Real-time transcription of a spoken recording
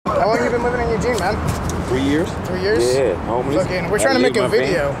Eugene, man? 3 years. 3 years? Yeah, homeless. Fucking, we're trying to make a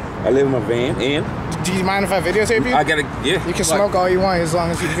video. I live in my van, and do you mind if I videotape you? I gotta, yeah. You can smoke all you want as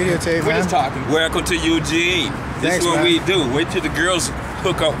long as you videotape, We're man. just talking. Welcome to Eugene. This Thanks, is what man. we do. Wait till the girls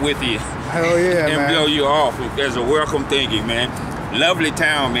hook up with you Hell yeah, and man. blow you off as a welcome thinking, man. Lovely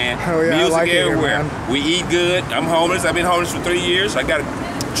town, man. Hell yeah, I Music like it here, everywhere. man. We eat good. I'm homeless. I've been homeless for 3 years. I got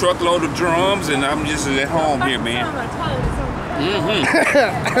a truckload of drums, and I'm just at home here, man.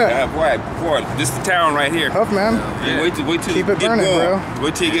 boy, this is the town right here. Tough, man. Yeah, wait till Keep it get burning, warm. bro.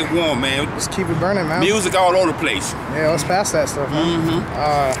 Wait till you get warm, man. Just keep it burning, man. Music all over the place. Yeah, let's pass that stuff, man.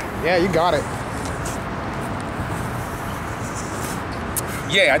 Yeah, you got it.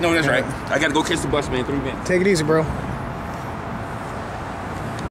 Yeah, I know that's right. I gotta go catch the bus, man. 3 minutes. Take it easy, bro.